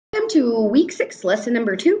to week 6, lesson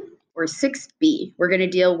number 2, or 6B. We're going to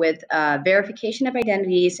deal with verification of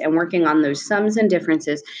identities and working on those sums and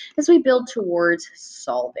differences as we build towards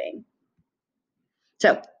solving.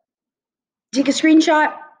 So take a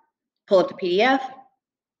screenshot, pull up the PDF,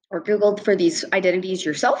 or Google for these identities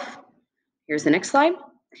yourself. Here's the next slide.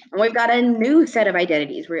 And we've got a new set of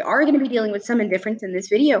identities. We are going to be dealing with sum and difference in this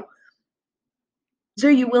video. So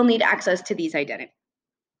you will need access to these identities.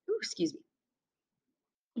 Ooh, excuse me.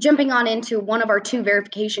 Jumping on into one of our 2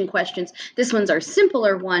 verification questions. This one's our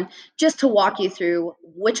simpler one, just to walk you through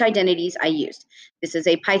which identities I used. This is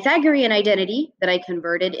a Pythagorean identity that I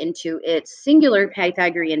converted into its singular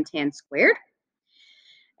Pythagorean tan squared.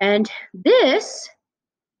 And this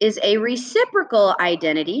is a reciprocal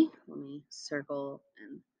identity. Let me circle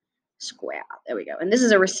and square. There we go. And this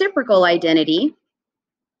is a reciprocal identity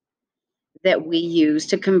that we use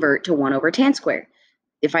to convert to 1 over tan squared.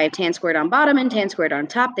 If I have tan squared on bottom and tan squared on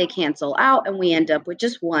top, they cancel out, and we end up with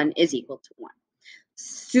just 1 is equal to 1.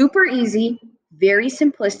 Super easy, very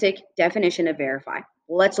simplistic definition of verify.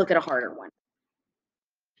 Let's look at a harder one.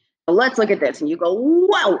 So let's look at this, and you go,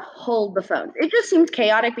 whoa, hold the phone. It just seems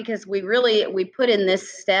chaotic because we put in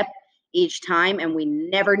this step each time, and we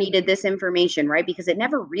never needed this information, right? Because it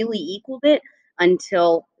never really equaled it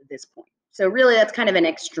until this point. So really, that's kind of an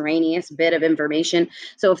extraneous bit of information.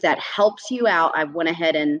 So if that helps you out, I went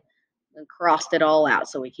ahead and crossed it all out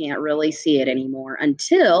so we can't really see it anymore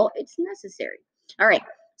until it's necessary. All right,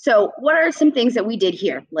 so what are some things that we did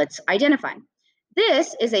here? Let's identify.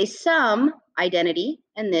 This is a sum identity,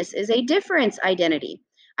 and this is a difference identity.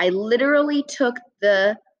 I literally took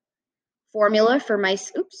the formula for my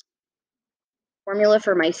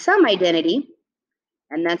sum identity,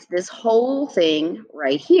 and that's this whole thing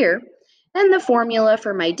right here. And the formula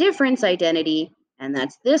for my difference identity, and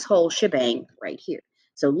that's this whole shebang right here.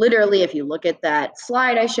 So literally, if you look at that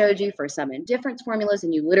slide I showed you for sum and difference formulas,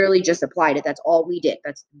 and you literally just applied it, that's all we did.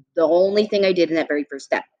 That's the only thing I did in that very first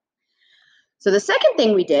step. So the second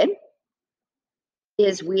thing we did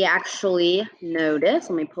is we actually notice,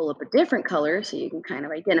 let me pull up a different color so you can kind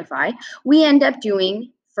of identify, we end up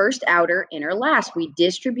doing first outer, inner last. We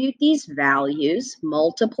distribute these values,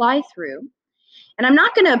 multiply through. And I'm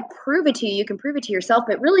not going to prove it to you. You can prove it to yourself,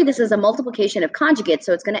 but really this is a multiplication of conjugates,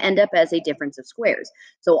 so it's going to end up as a difference of squares.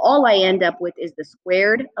 So all I end up with is the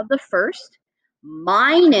squared of the first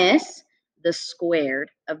minus the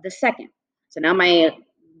squared of the second. So now my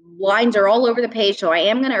lines are all over the page, so I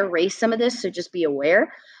am going to erase some of this, so just be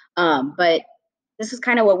aware. But this is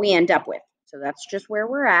kind of what we end up with. So that's just where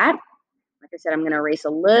we're at. Like I said, I'm going to erase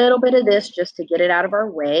a little bit of this just to get it out of our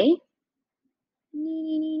way.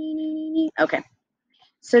 Okay.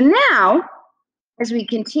 So now, as we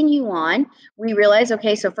continue on, we realize,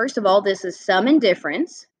 okay, so first of all, this is sum and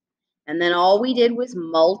difference. And then all we did was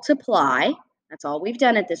multiply. That's all we've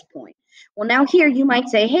done at this point. Well, now here you might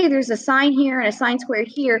say, hey, there's a sign here and a sign squared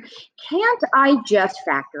here. Can't I just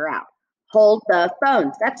factor out? Hold the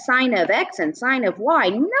phones. That's sine of x and sine of y.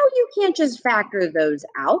 No, you can't just factor those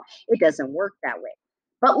out. It doesn't work that way.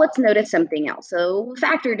 But let's notice something else. So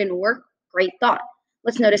factor didn't work. Great thought.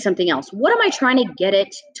 Let's notice something else. What am I trying to get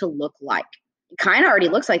it to look like? It kind of already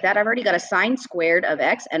looks like that. I've already got a sine squared of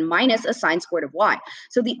x and minus a sine squared of y.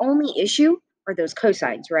 So the only issue are those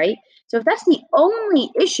cosines, right? So if that's the only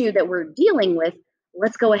issue that we're dealing with,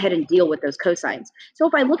 let's go ahead and deal with those cosines. So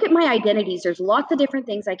if I look at my identities, there's lots of different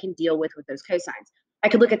things I can deal with those cosines. I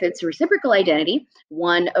could look at this reciprocal identity,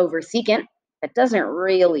 1 over secant. That doesn't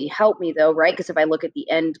really help me though, right? Because if I look at the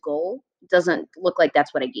end goal, it doesn't look like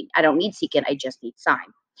that's what I need. I don't need secant, I just need sine.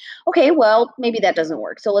 Okay, well, maybe that doesn't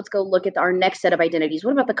work. So let's go look at our next set of identities.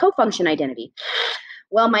 What about the cofunction identity?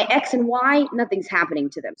 Well, my x and y, nothing's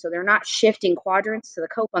happening to them. So they're not shifting quadrants, so the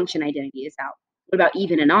cofunction identity is out. What about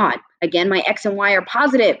even and odd? Again, my x and y are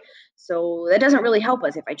positive. So that doesn't really help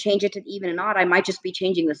us. If I change it to even and odd, I might just be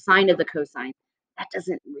changing the sign of the cosine. That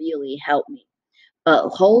doesn't really help me. But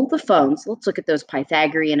hold the phones. Let's look at those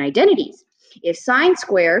Pythagorean identities. If sine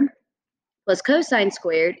squared plus cosine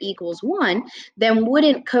squared equals 1, then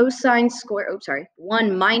wouldn't cosine squared,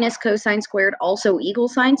 1 minus cosine squared also equal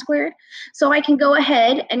sine squared? So I can go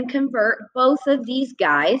ahead and convert both of these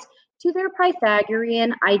guys to their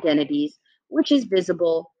Pythagorean identities, which is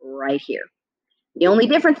visible right here. The only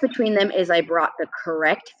difference between them is I brought the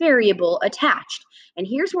correct variable attached. And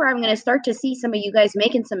here's where I'm going to start to see some of you guys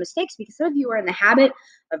making some mistakes, because some of you are in the habit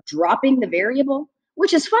of dropping the variable,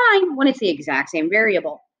 which is fine when it's the exact same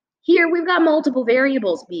variable. Here we've got multiple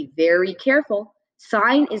variables. Be very careful.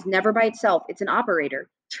 Sine is never by itself. It's an operator.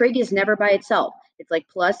 Trig is never by itself. It's like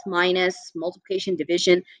plus, minus, multiplication,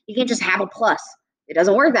 division. You can't just have a plus. It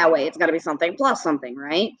doesn't work that way. It's got to be something plus something,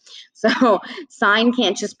 right? So sine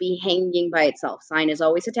can't just be hanging by itself. Sine is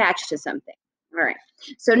always attached to something. All right.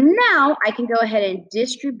 So now I can go ahead and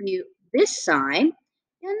distribute this sine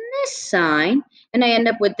and this sine, and I end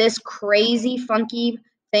up with this crazy, funky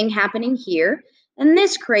thing happening here, and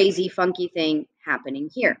this crazy, funky thing happening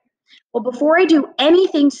here. Well, before I do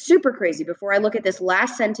anything super crazy, before I look at this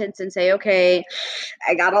last sentence and say, okay,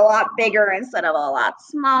 I got a lot bigger instead of a lot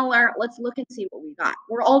smaller, let's look and see what we got.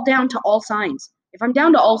 We're all down to all signs. If I'm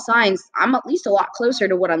down to all signs, I'm at least a lot closer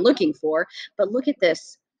to what I'm looking for. But look at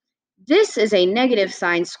this. This is a negative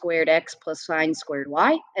sine squared x plus sine squared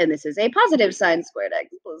y, and this is a positive sine squared x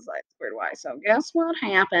plus sine squared y. So guess what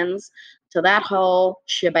happens to that whole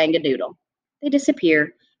shebang-a-doodle? They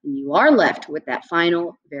disappear, and you are left with that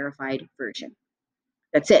final verified version.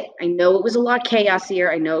 That's it. I know it was a lot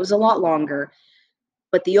chaosier. I know it was a lot longer,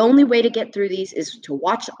 but the only way to get through these is to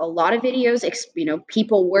watch a lot of videos,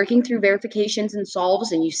 people working through verifications and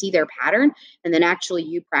solves, and you see their pattern, and then actually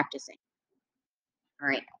you practicing. All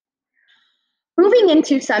right. Moving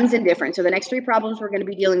into sums and difference. So the next 3 problems we're going to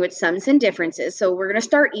be dealing with sums and differences. So we're going to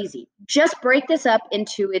start easy. Just break this up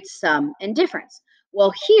into its sum and difference.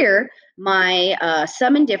 Well, here, my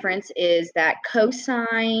sum and difference is that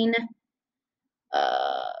cosine,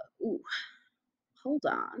 hold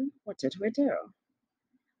on, what did we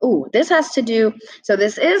do? This has to do, so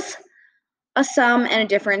this is a sum and a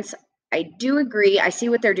difference. I do agree. I see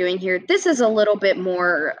what they're doing here. This is a little bit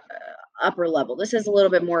more upper level. This is a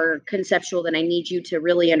little bit more conceptual than I need you to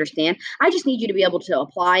really understand. I just need you to be able to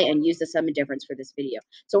apply and use the sum and difference for this video.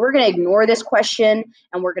 So we're going to ignore this question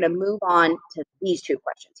and we're going to move on to these 2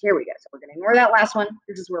 questions. Here we go. So we're going to ignore that last one.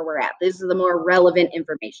 This is where we're at. This is the more relevant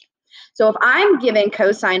information. So if I'm given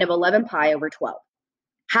cosine of 11 pi over 12,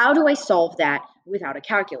 how do I solve that without a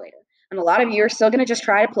calculator? And a lot of you are still going to just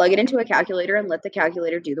try to plug it into a calculator and let the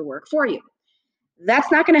calculator do the work for you.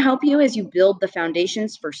 That's not going to help you as you build the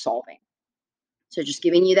foundations for solving. So just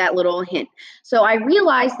giving you that little hint. So I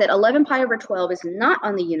realized that 11 pi over 12 is not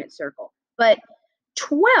on the unit circle, but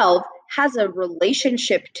 12 has a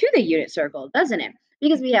relationship to the unit circle, doesn't it?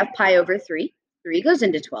 Because we have pi over 3, 3 goes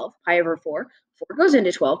into 12, pi over 4, 4 goes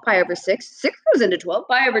into 12, pi over 6, 6 goes into 12,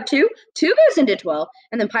 pi over 2, 2 goes into 12,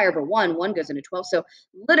 and then pi over 1, 1 goes into 12. So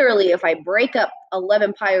literally, if I break up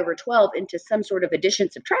 11 pi over 12 into some sort of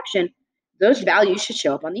addition subtraction, those values should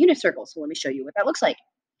show up on the unit circle. So let me show you what that looks like.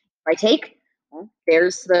 If I take,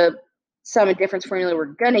 there's the sum and difference formula we're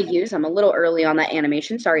going to use. I'm a little early on that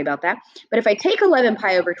animation. Sorry about that. But if I take 11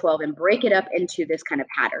 pi over 12 and break it up into this kind of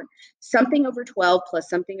pattern, something over 12 plus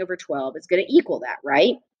something over 12 is going to equal that,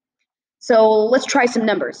 right? So let's try some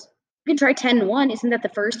numbers. You can try 10 and 1. Isn't that the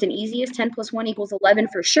first and easiest? 10 plus 1 equals 11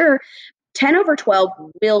 for sure. 10 over 12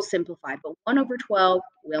 will simplify, but 1 over 12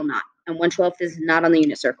 will not. And 1/12 is not on the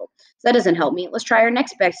unit circle. So that doesn't help me. Let's try our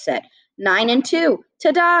next best set. 9 and 2.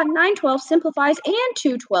 Ta-da! 9/12 simplifies and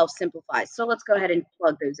 2/12 simplifies. So let's go ahead and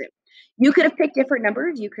plug those in. You could have picked different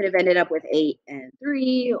numbers. You could have ended up with 8 and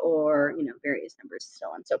 3 or, various numbers, so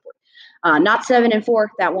on and so forth. Not 7 and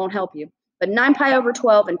 4. That won't help you. But 9 pi over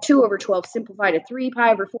 12 and 2 over 12 simplify to 3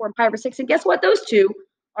 pi over 4 and pi over 6. And guess what? Those 2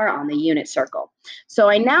 are on the unit circle. So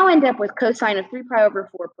I now end up with cosine of 3 pi over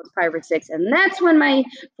 4 plus pi over 6. And that's when my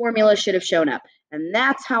formula should have shown up. And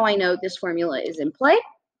that's how I know this formula is in play.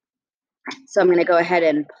 So I'm going to go ahead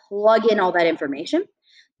and plug in all that information.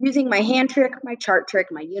 Using my hand trick, my chart trick,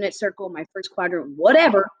 my unit circle, my first quadrant,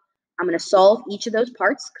 whatever, I'm going to solve each of those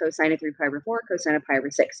parts, cosine of 3 pi over 4, cosine of pi over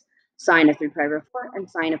 6, sine of 3 pi over 4, and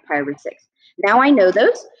sine of pi over 6. Now I know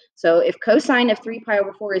those. So if cosine of 3 pi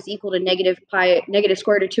over 4 is equal to negative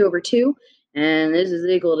square root of 2 over 2, and this is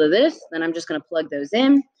equal to this, then I'm just going to plug those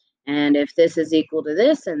in. And if this is equal to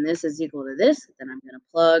this, and this is equal to this, then I'm going to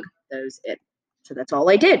plug those in. So that's all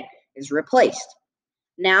I did, is replaced.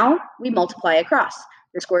 Now we multiply across.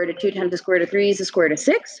 The square root of 2 times the square root of 3 is the square root of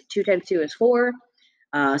 6. 2 times 2 is 4.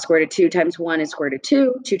 Square root of 2 times 1 is square root of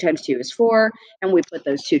 2. 2 times 2 is 4. And we put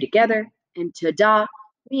those 2 together. And ta-da,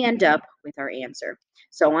 we end up with our answer.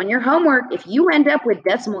 So on your homework, if you end up with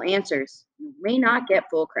decimal answers, you may not get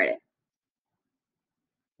full credit.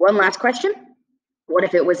 One last question. What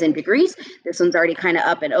if it was in degrees? This one's already kind of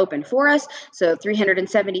up and open for us. So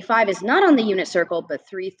 375 is not on the unit circle, but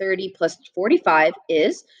 330 plus 45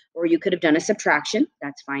 is, or you could have done a subtraction.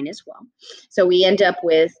 That's fine as well. So we end up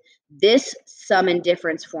with this sum and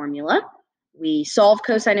difference formula. We solve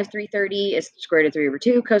cosine of 330 is square root of 3 over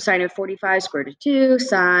 2, cosine of 45, square root of 2,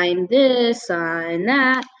 sine this, sine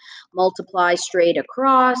that, multiply straight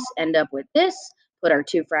across, end up with this, put our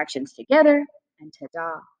 2 fractions together, and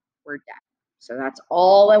ta-da, we're done. So that's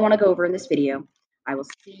all I want to go over in this video. I will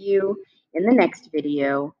see you in the next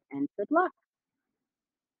video, and good luck.